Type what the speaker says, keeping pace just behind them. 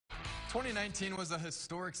2019 was a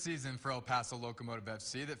historic season for El Paso Locomotive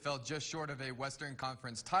FC that fell just short of a Western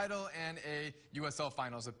Conference title and a USL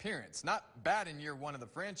Finals appearance. Not bad in year one of the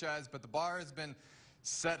franchise, but the bar has been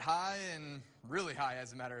set high and really high,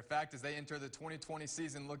 as a matter of fact, as they enter the 2020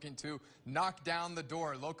 season looking to knock down the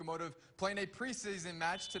door. Locomotive playing a preseason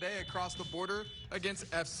match today across the border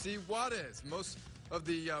against FC Juarez. Most of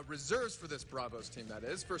the reserves for this Bravos team, that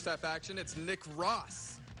is. First half action, it's Nick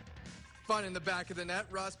Ross. Fun in the back of the net.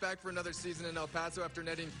 Ross back for another season in El Paso after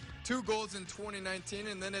netting 2 goals in 2019.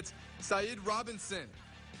 And then it's Saeed Robinson.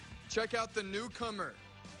 Check out the newcomer.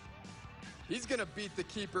 He's going to beat the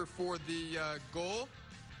keeper for the goal.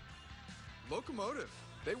 Locomotive,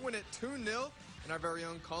 they win it 2-0. And our very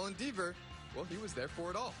own Colin Deaver, well, he was there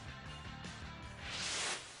for it all.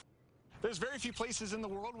 There's very few places in the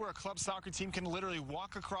world where a club soccer team can literally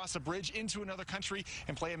walk across a bridge into another country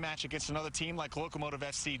and play a match against another team like Locomotive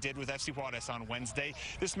FC did with FC Juarez on Wednesday.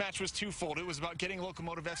 This match was twofold. It was about getting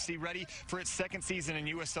Locomotive FC ready for its second season in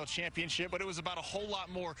USL Championship, but it was about a whole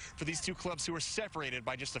lot more for these two clubs who were separated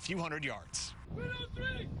by just a few hundred yards. 1, 2,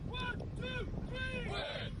 3. Win!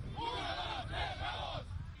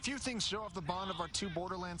 Few things show off the bond of our two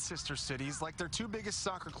borderland sister cities, like their two biggest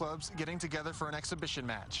soccer clubs getting together for an exhibition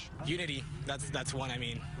match. Unity, that's one. I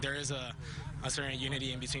mean, there is a certain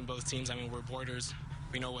unity in between both teams. I mean, we're borders.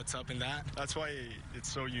 We know what's up in that. That's why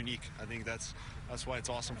it's so unique. I think that's why it's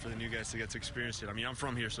awesome for the new guys to get to experience it. I mean, I'm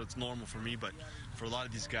from here, so it's normal for me, but for a lot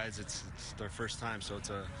of these guys, it's their first time, so it's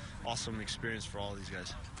an awesome experience for all of these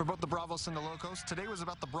guys. For both the Bravos and the Locos, today was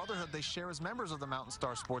about the brotherhood they share as members of the Mountain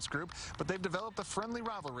Star Sports Group, but they've developed a friendly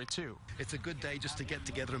rivalry, too. It's a good day just to get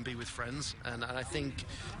together and be with friends, and I think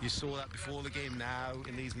you saw that before the game now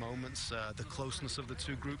in these moments, the closeness of the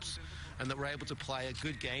two groups, and that we're able to play a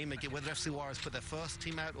good game. Again, whether FC Juarez put their first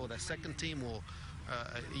team out or their second team or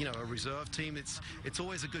a reserve team, it's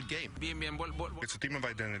always a good game. It's a theme of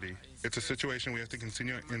identity. It's a situation we have to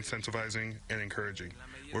continue incentivizing and encouraging.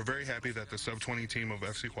 We're very happy that the sub-20 team of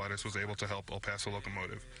FC Juarez was able to help El Paso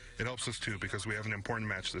Locomotive. It helps us too because we have an important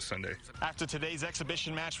match this Sunday. After today's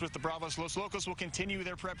exhibition match with the Bravos, Los Locos will continue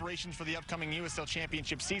their preparations for the upcoming USL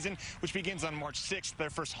Championship season, which begins on March 6th. Their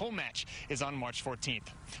first home match is on March 14th.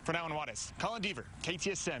 For now in Juarez, Colin Deaver,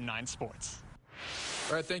 KTSM 9 Sports.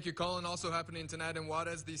 All right, thank you, Colin. Also happening tonight in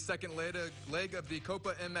Juarez, the second leg of the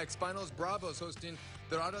Copa MX Finals. Bravos hosting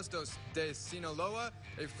Dorados de Sinaloa.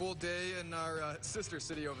 A full day in our sister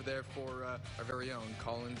city over there for our very own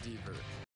Colin Deaver.